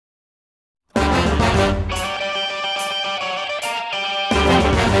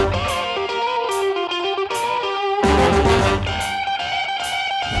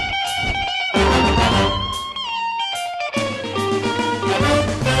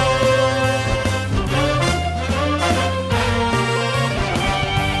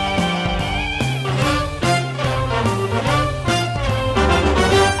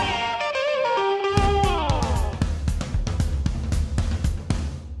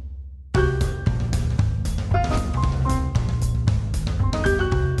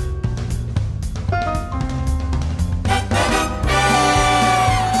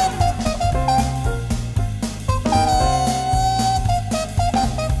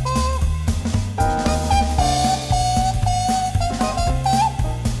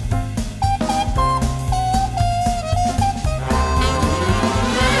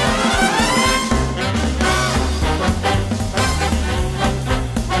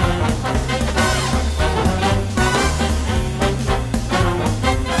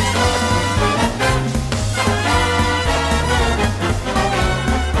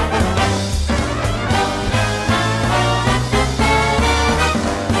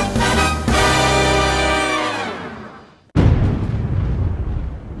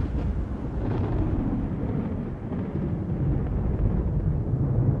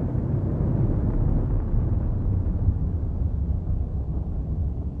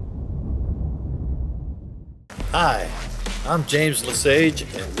Hi, I'm James Lesage,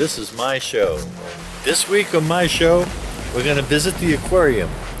 and this is my show. This week on my show, we're going to visit the aquarium,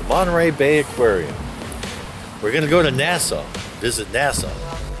 the Monterey Bay Aquarium. We're going to go to Nassau, visit Nassau.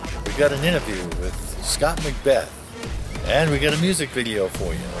 We got an interview with Scott Macbeth, and we got a music video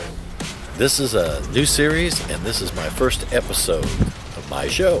for you. This is a new series, and this is my first episode of my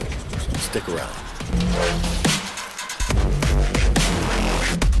show, so stick around.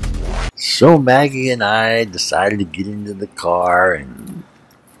 So Maggie and I decided to get into the car and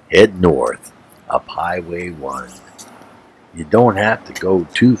head north up Highway 1. You don't have to go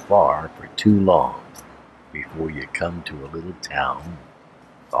too far for too long before you come to a little town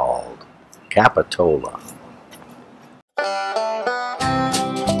called Capitola.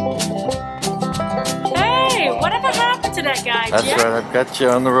 Hey, whatever happened to that guy, That's Jeff? right, I've got you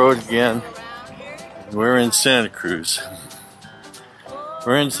on the road again. We're in Santa Cruz.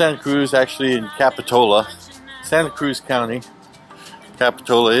 We're in Santa Cruz, actually in Capitola, Santa Cruz County.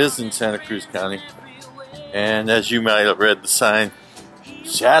 Capitola is in Santa Cruz County. And as you might have read the sign,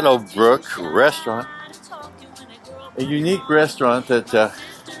 Shadowbrook Restaurant. A unique restaurant that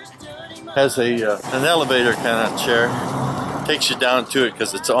has an elevator kind of chair. Takes you down to it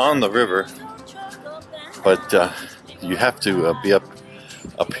because it's on the river. But you have to be up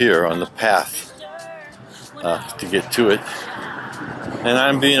here on the path to get to it. And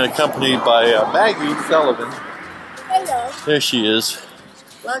I'm being accompanied by Maggie Sullivan. Hello. There she is.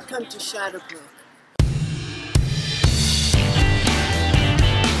 Welcome to Shadowbrook.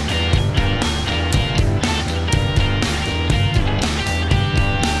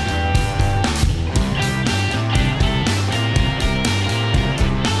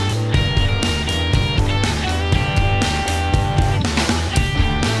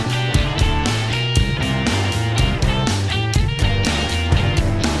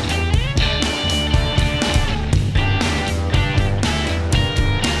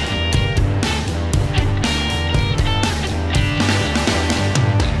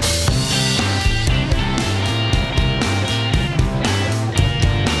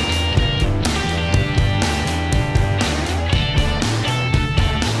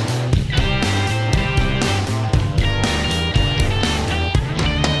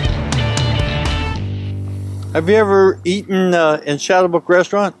 Have you ever eaten in Shadowbrook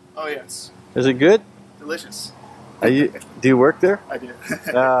Restaurant? Oh yes. Is it good? Delicious. Do you work there? I do.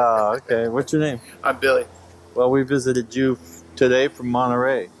 Oh, okay. What's your name? I'm Billy. Well, we visited you today from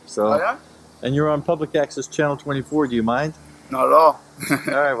Monterey. So, Oh yeah? and you're on Public Access Channel 24. Do you mind? Not at all. All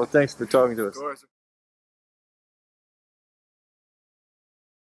right. Well, thanks for talking to us. Of course.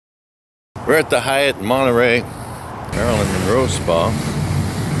 We're at the Hyatt Monterey Marilyn Monroe Spa.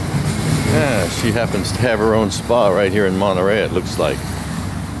 Yeah, she happens to have her own spa right here in Monterey, it looks like.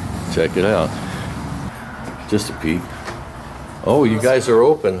 Check it out. Just a peek. Oh, you guys are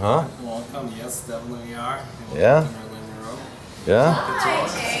open, huh? Welcome, yes, definitely are. Yeah? Yeah?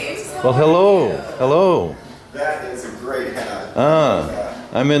 Well, hello. Hello. That is a great hat.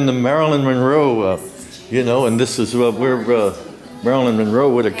 I'm in the Marilyn Monroe, you know, and this is where Marilyn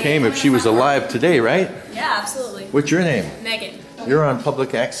Monroe would have came if she was alive today, right? Yeah, absolutely. What's your name? Megan. You're on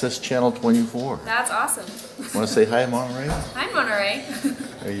Public Access Channel 24. That's awesome. Want to say hi, Monterey? Hi, Monterey.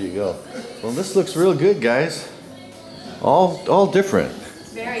 There you go. Well, this looks real good, guys. All different.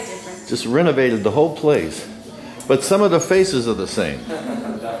 Very different. Just renovated the whole place. But some of the faces are the same.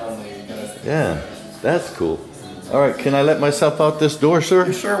 Yeah, that's cool. All right, can I let myself out this door, sir?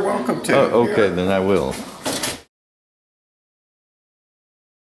 You're sure welcome to. Oh, okay, then I will.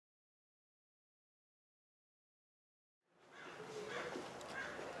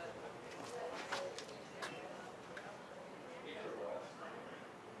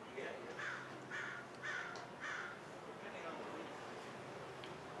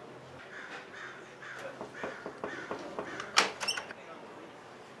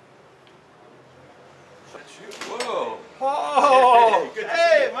 Whoa! Oh! Hey,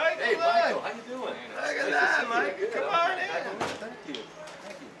 Hey, Mike! Hey, Michael, how you doing? Look at that, Mike. Come on in. Thank you.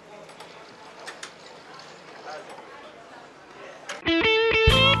 Thank you.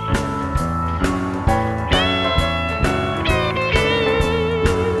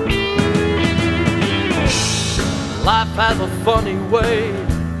 Life has a funny way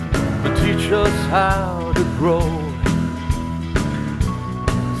to teach us how to grow.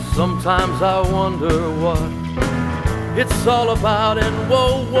 Sometimes I wonder what it's all about, and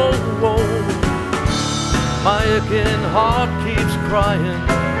whoa, whoa, whoa, my aching heart keeps crying,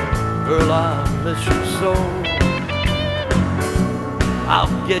 girl, I miss you so.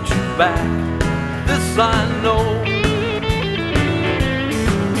 I'll get you back, this I know.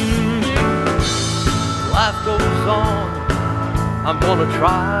 Life goes on, I'm gonna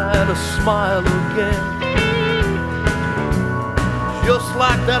try to smile again, just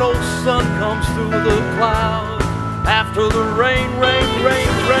like that old sun comes through the clouds after the rain, rain,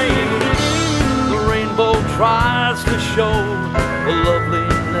 rain, rain. The rainbow tries to show the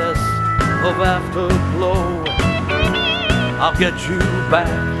loveliness of afterglow. I'll get you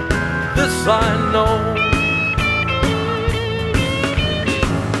back, this I know.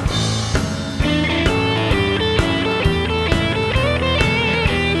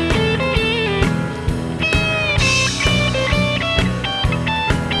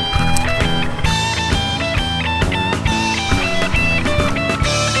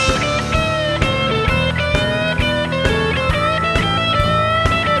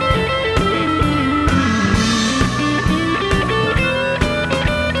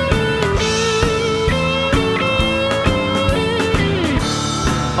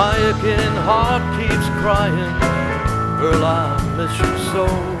 My aching heart keeps crying, girl, I miss you so.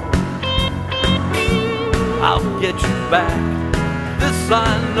 I'll get you back, this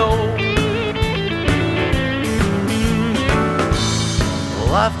I know.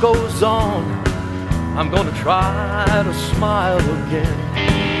 Life goes on, I'm gonna try to smile again,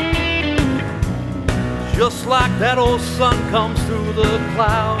 just like that old sun comes through the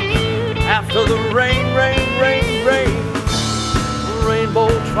clouds after the rain, rain, rain, rain. Rainbow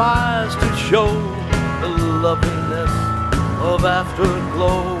tries to show the loveliness of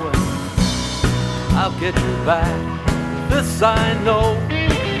afterglow. I'll get you back, this I know.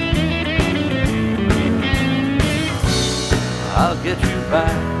 I'll get you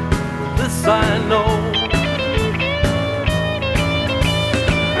back, this I know.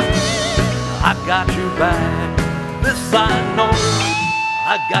 I got you back, this I know.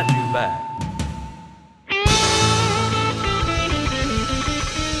 I got you back.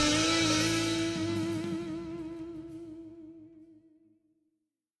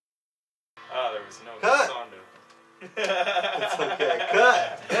 Oh, there was no Cut. song to. It's okay.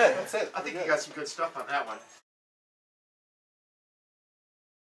 Cut. Good. That's it. I think you got some good stuff on that one.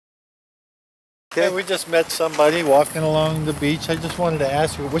 Okay, we just met somebody walking along the beach. I just wanted to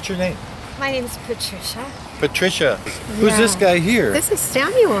ask you, what's your name? My name's Patricia. Patricia. Who's this guy here? This is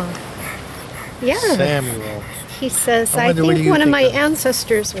Samuel. Yeah. Samuel. He says, I I wonder what think you one of think my of-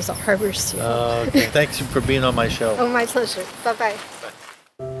 ancestors was a harbor student. Okay. Thanks for being on my show. Oh, my pleasure. Bye-bye.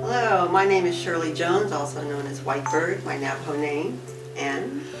 Hello, my name is Shirley Jones, also known as Whitebird, my Navajo name,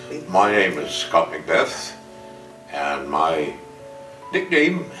 and My name is Scott Macbeth, and my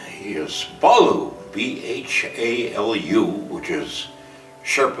nickname is Balu, B-H-A-L-U, which is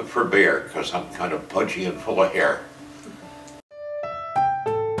Sherpa for bear, because I'm kind of pudgy and full of hair.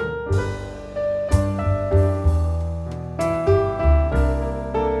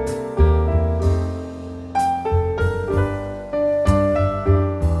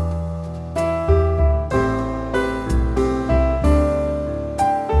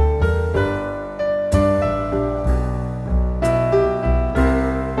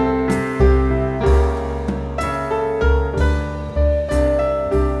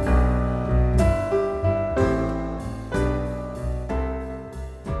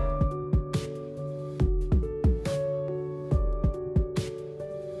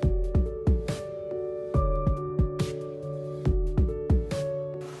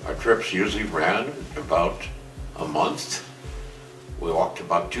 trips usually ran about a month. We walked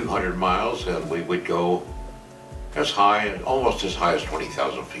about 200 miles, and we would go as high, almost as high as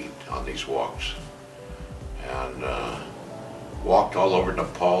 20,000 feet on these walks. And walked all over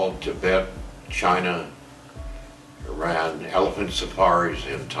Nepal, Tibet, China, ran elephant safaris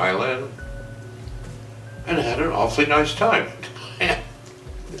in Thailand, and had an awfully nice time.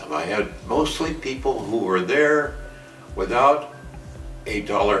 I had mostly people who were there without a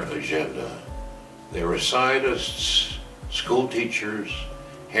dollar agenda. They were scientists, school teachers,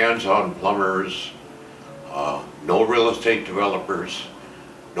 hands-on plumbers, no real estate developers,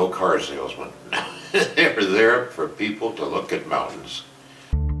 no car salesmen. They were there for people to look at mountains.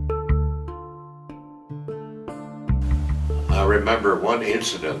 I remember one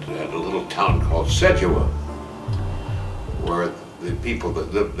incident at a little town called Sedua, where the people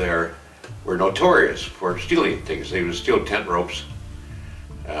that lived there were notorious for stealing things. They would steal tent ropes.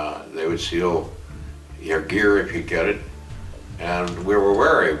 They would steal your gear if you get it. And we were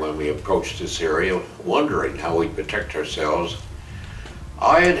wary when we approached this area, wondering how we'd protect ourselves.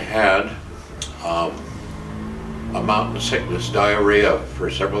 I had had a mountain sickness, diarrhea,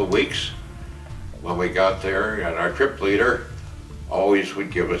 for several weeks when we got there, and our trip leader always would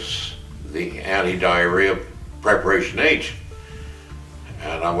give us the anti-diarrhea preparation H.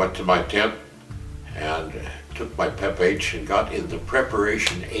 And I went to my tent and took my Pep H and got in the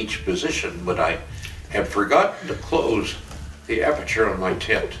preparation H position, but I had forgotten to close the aperture on my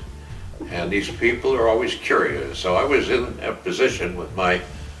tent. And these people are always curious. So I was in a position with my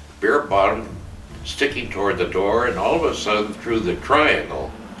bare bottom sticking toward the door, and all of a sudden, through the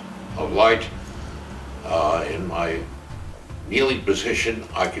triangle of light in my kneeling position,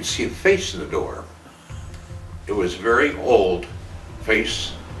 I could see a face in the door. It was a very old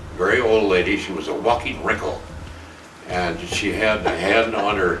face, very old lady. She was a walking wrinkle, and she had a hand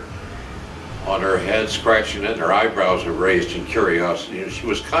on her head, scratching it, and her eyebrows were raised in curiosity. She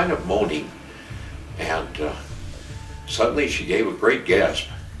was kind of moaning, and suddenly she gave a great gasp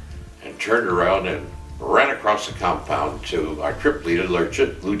and turned around and ran across the compound to our trip leader, Lou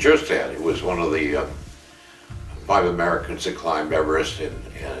Jerstad, who was one of the 5 Americans that climbed Everest in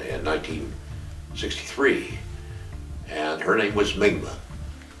 1963. And her name was Mingma,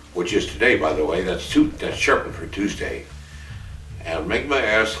 which is today, by the way. That's Sherpa for Tuesday. And Mingma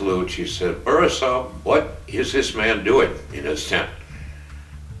asked Lou, she said, "Burasab, what is this man doing in his tent?"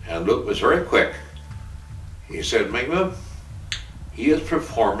 And Lou was very quick. He said, "Mingma, he is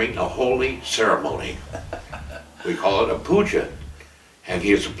performing a holy ceremony. We call it a puja, and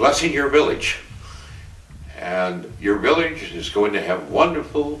he is blessing your village. And your village is going to have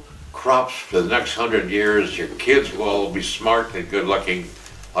wonderful crops for the next 100 years. Your kids will all be smart and good looking,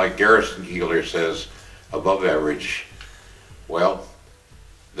 like Garrison Keillor says, above average." Well,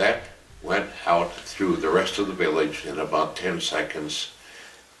 that went out through the rest of the village in about 10 seconds.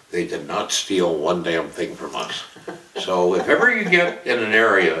 They did not steal one damn thing from us. So if ever you get in an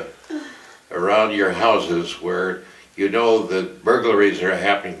area around your houses where you know that burglaries are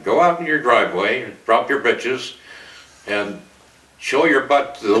happening, go out in your driveway, drop your britches, and show your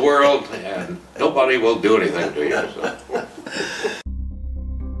butt to the world, and nobody will do anything to you. So.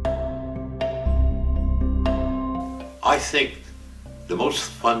 I think the most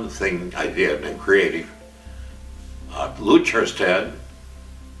fun thing I did and creative, Lou Jerstad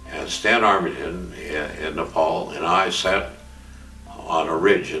and Stan Armington in Nepal and I sat on a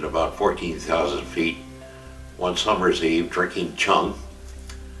ridge at about 14,000 feet one summer's eve drinking chung,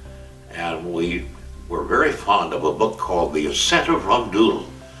 and we were very fond of a book called The Ascent of Ramdoul,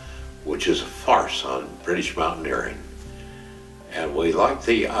 which is a farce on British mountaineering. And we liked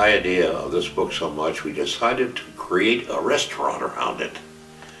the idea of this book so much, we decided to create a restaurant around it.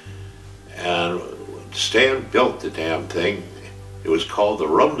 And Stan built the damn thing. It was called the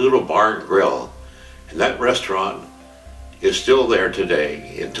Ramdoul Bar and Grill. And that restaurant is still there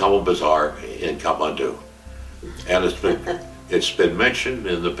today in Tamil Bazaar in Kathmandu. And it's been mentioned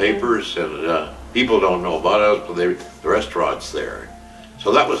in the papers, and people don't know about us, but the restaurant's there.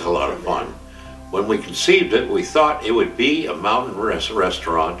 So that was a lot of fun. When we conceived it, we thought it would be a mountain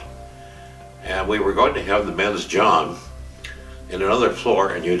restaurant, and we were going to have the men's john in another floor,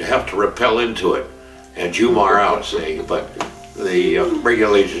 and you'd have to rappel into it and Jumar out, see, but the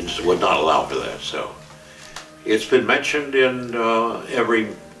regulations would not allow for that. So it's been mentioned in every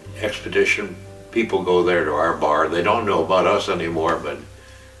expedition. People go there to our bar. They don't know about us anymore, but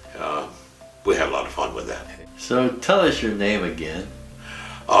we had a lot of fun with that. So tell us your name again.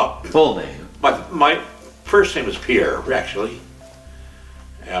 Full name. My first name is Pierre, actually,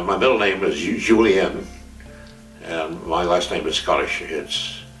 and my middle name is Julien, and my last name is Scottish.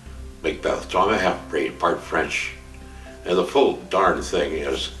 It's Macbeth. So I'm a half-breed, part French. And the full darn thing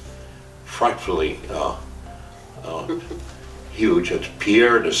is frightfully huge. It's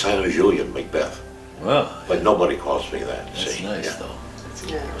Pierre de Saint-Julien Macbeth. Well, but nobody calls me that. That's see? nice, though.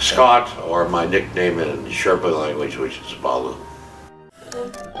 Yeah. Scott, or my nickname in Sherpa language, which is Balu.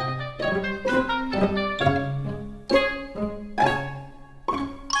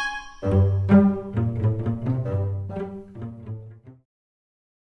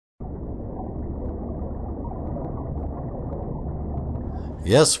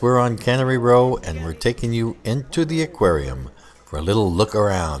 Yes, we're on Cannery Row, and we're taking you into the aquarium for a little look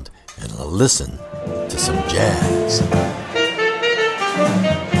around and a listen to some jazz.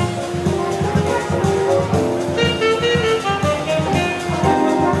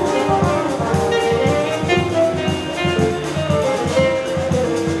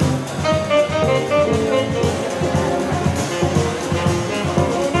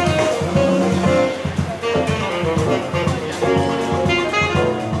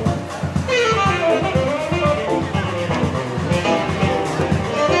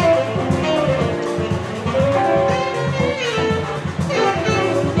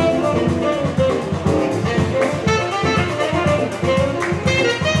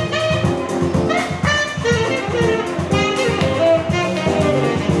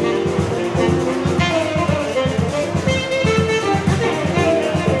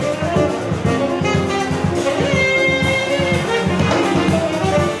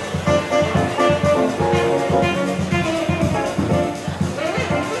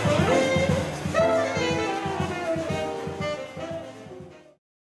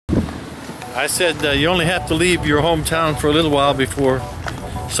 I said you only have to leave your hometown for a little while before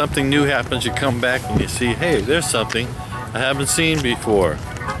something new happens. You come back and you see, hey, there's something I haven't seen before.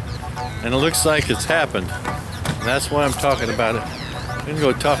 And it looks like it's happened. And that's why I'm talking about it. I'm gonna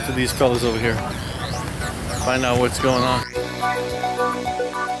go talk to these fellas over here, find out what's going on.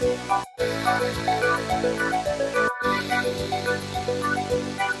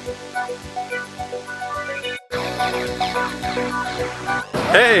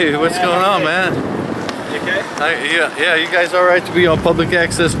 Hey, what's going on, man? You okay? Yeah, you guys all right to be on Public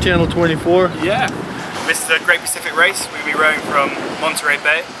Access Channel 24? Yeah. This is the Great Pacific Race. We'll be rowing from Monterey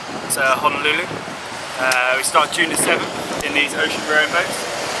Bay to Honolulu. We start June the 7th in these ocean rowing boats.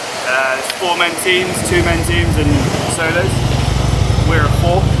 There's 4 men teams, 2 men teams and solos. We're a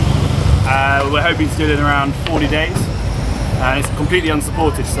 4. We're hoping to do it in around 40 days. And it's completely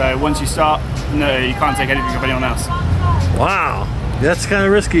unsupported, so once you start, no, you can't take anything of anyone else. Wow, that's kind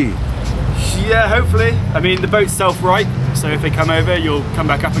of risky. Yeah, hopefully. I mean, the boat's self-right, so if they come over, you'll come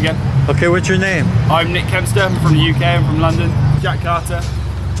back up again. Okay, what's your name? I'm Nick Kempster. I'm from the UK. I'm from London. Jack Carter.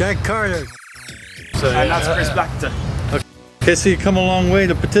 Jack Carter. And that's Chris Blackter. Okay, so you come a long way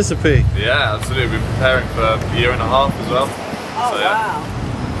to participate. Yeah, absolutely. We've been preparing for a year and a half as well. Oh, so, wow.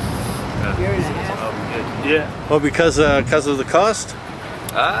 Yeah. Year and a half. Yeah. Well, because of the cost?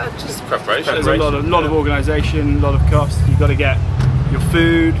 Just preparation. There's a lot of organisation, a lot of cost. You've got to get your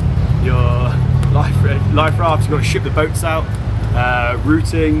food, your life rafts. You've got to ship the boats out,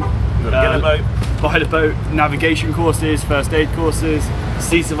 routing, You've got to get a boat, buy the boat, navigation courses, first aid courses,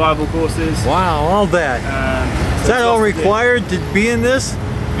 sea survival courses. Wow, all that. Is that all required to be in this?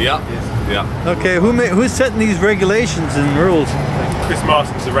 Yeah. Yeah. Okay, who's setting these regulations and rules? Chris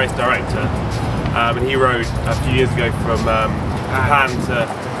Marston's the race director, and he rode a few years ago from Japan to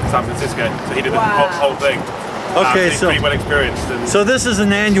San Francisco, so he did the whole thing. Okay, he's so pretty well experienced. And so this is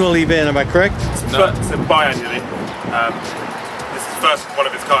an annual event, am I correct? No, it's a biannually. This is the first one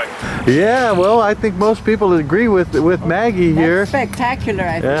of its kind. Yeah, well, I think most people agree with Maggie here. Spectacular,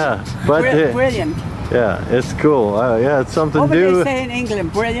 I think. Yeah, but Brilliant. yeah, it's cool. Yeah, it's something What would new. they say in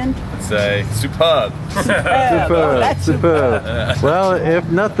England? Brilliant? Say superb. Superb, superb. Well, if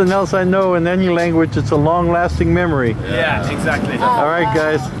nothing else I know in any language, it's a long-lasting memory. Yeah, exactly. All right,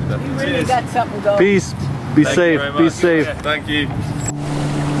 guys. You really got something going. Peace. Be safe. Be safe. Yeah, thank you.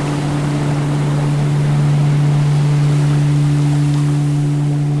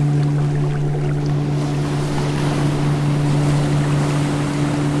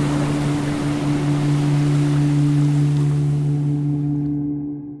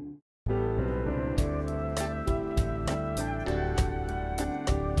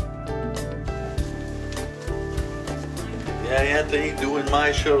 Yeah, Anthony, doing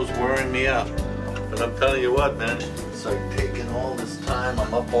my show's wearing me out. But I'm telling you what, man, it's like taking all this time.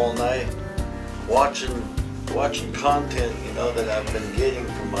 I'm up all night watching content, you know, that I've been getting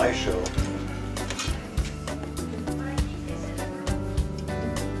from my show.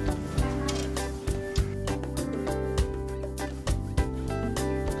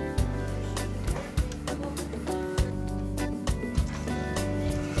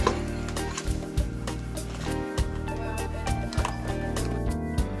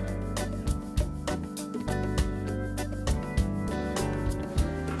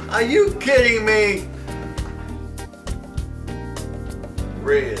 Are you kidding me?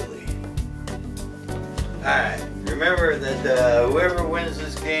 Really? Alright, remember that whoever wins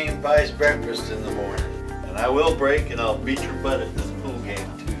this game buys breakfast in the morning. And I will break and I'll beat your butt at this pool game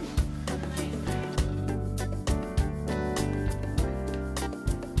too.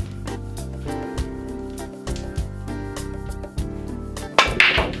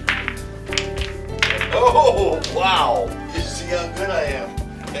 Oh, wow! You see how good I am.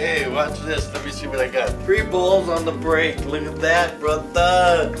 Hey, watch this. Let me see what I got. 3 balls on the break. Look at that,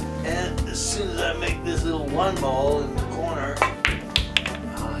 brother. And as soon as I make this little 1 ball in the corner,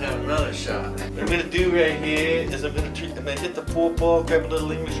 I'll have another shot. What I'm gonna do right here is I'm gonna hit the 4 ball, grab a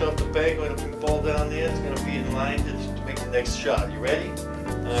little English off the bag, I'm gonna ball down there. It's gonna be in line to make the next shot. You ready?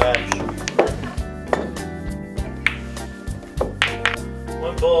 Alright.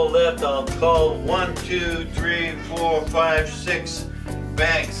 1 ball left. I'll call 1, 2, 3, 4, 5, 6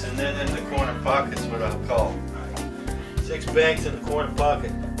 banks, and then in the corner pocket's what I'll call. 6 banks in the corner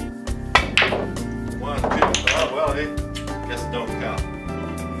pocket. 1, 2. Oh well, it guess it don't count.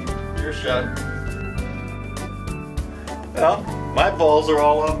 Your shot. Well, my balls are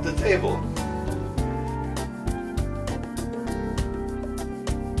all off the table.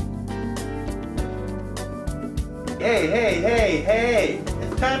 Hey, hey, hey, hey!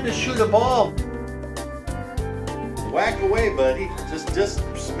 It's time to shoot a ball. Whack away, buddy. Just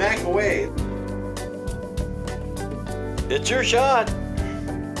smack away. It's your shot.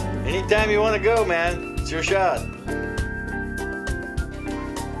 Anytime you want to go, man, it's your shot.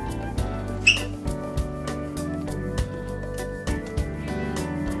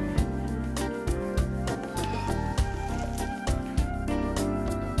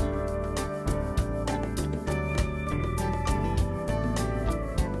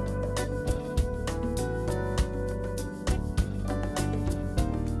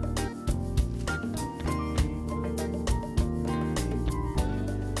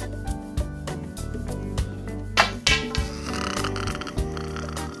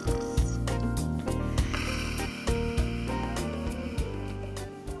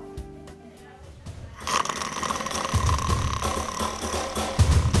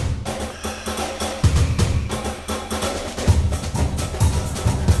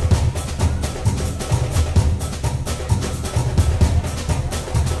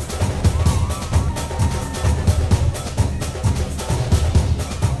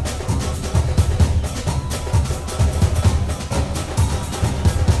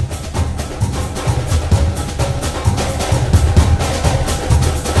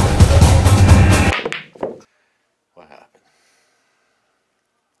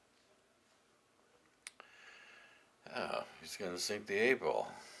 Oh, he's going to sink the 8 ball.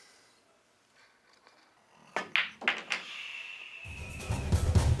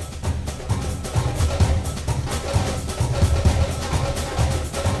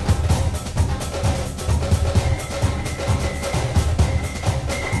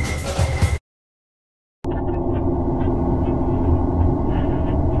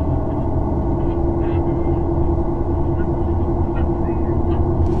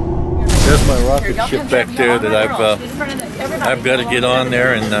 There's my rocket ship back there that I've got to get on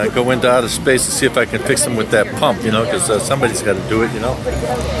there and go into outer space and see if I can fix them with that pump, you know, because somebody's got to do it, you know.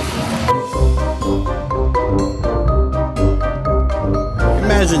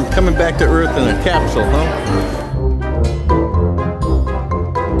 Imagine coming back to Earth in a capsule, huh?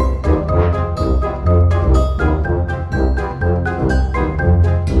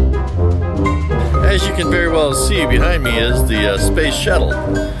 As you can very well see, behind me is the space shuttle.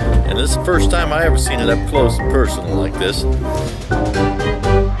 And this is the first time I ever seen it up close and personal like this.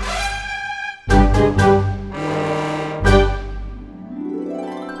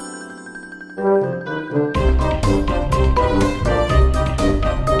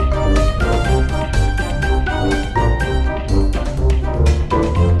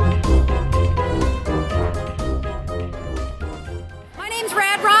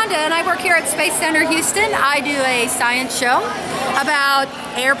 And I work here at Space Center Houston. I do a science show about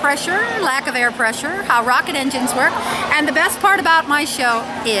air pressure, lack of air pressure, how rocket engines work, and the best part about my show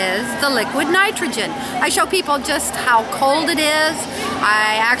is the liquid nitrogen. I show people just how cold it is.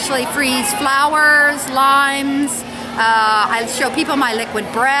 I actually freeze flowers, limes. I show people my liquid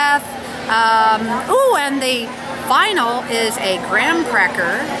breath. And the final is a graham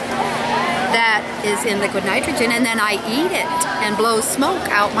cracker that is in liquid nitrogen, and then I eat it and blow smoke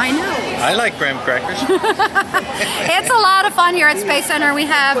out my nose. I like graham crackers. It's a lot of fun here at Space Center. We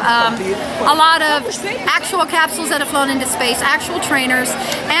have a lot of actual capsules that have flown into space, actual trainers,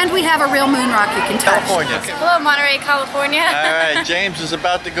 and we have a real moon rock you can touch. California. Hello, Monterey, California. All right, James is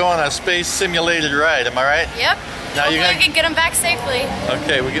about to go on a space simulated ride. Am I right? Yep. Now Hopefully you're gonna we can get him back safely.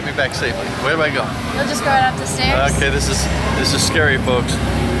 Okay, well get me back safely. Where do I go? You'll just go right up the stairs. Okay, this is scary, folks.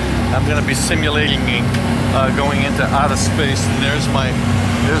 I'm gonna be simulating going into outer space, and there's my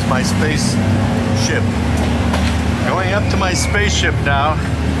spaceship. Going up to my spaceship now.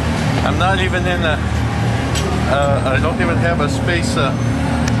 I'm not even in a. I don't even have a space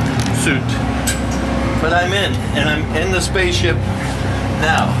suit, but I'm in, and I'm in the spaceship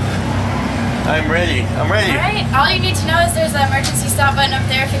now. I'm ready. I'm ready. Alright, all you need to know is there's an emergency stop button up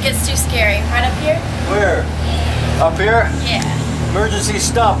there if it gets too scary. Right up here? Where? Up here? Yeah. Emergency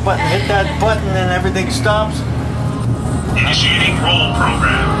stop button. Hit that button and everything stops. Initiating roll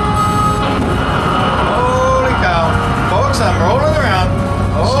program. Holy cow. Folks, I'm rolling around.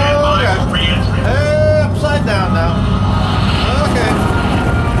 Oh, God. Hey, upside down now. Okay.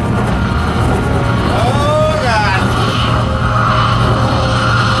 Oh, God.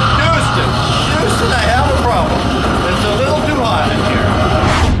 Houston, I have a problem. It's a little too hot in here.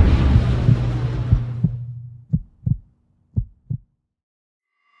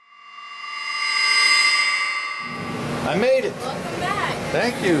 I made it. Welcome back.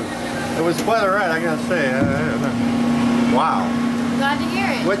 Thank you. It was quite a ride, I gotta say. Wow. Glad to hear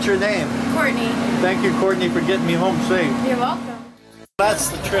it. What's your name? Courtney. Thank you, Courtney, for getting me home safe. You're welcome. That's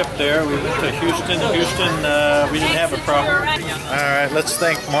the trip there. We went to Houston. We didn't have a problem. All right, let's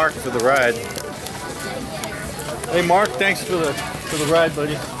thank Mark for the ride. Hey, Mark, thanks for the ride,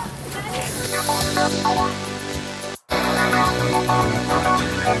 buddy.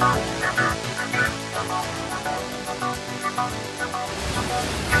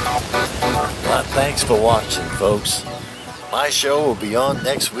 Well, thanks for watching, folks. My show will be on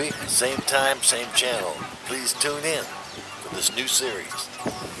next week, same time, same channel. Please tune in for this new series.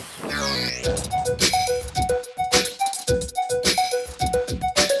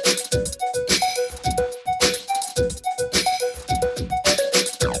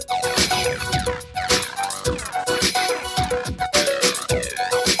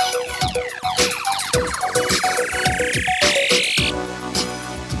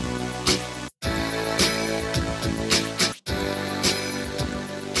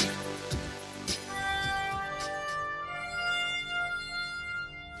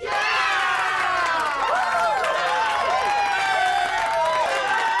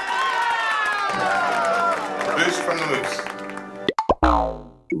 Boost from the moose.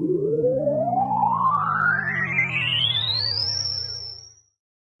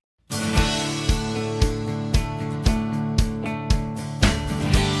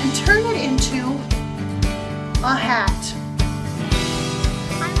 And turn it into a hat.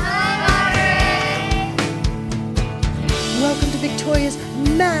 Welcome to Victoria's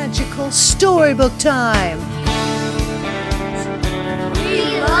magical storybook time.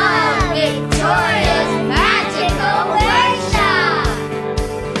 We love Victoria's Magical Workshop!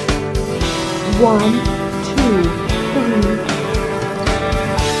 1, 2, 3.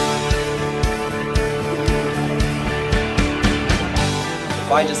 If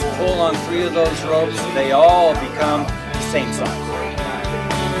I just pull on 3 of those ropes, they all become the same size.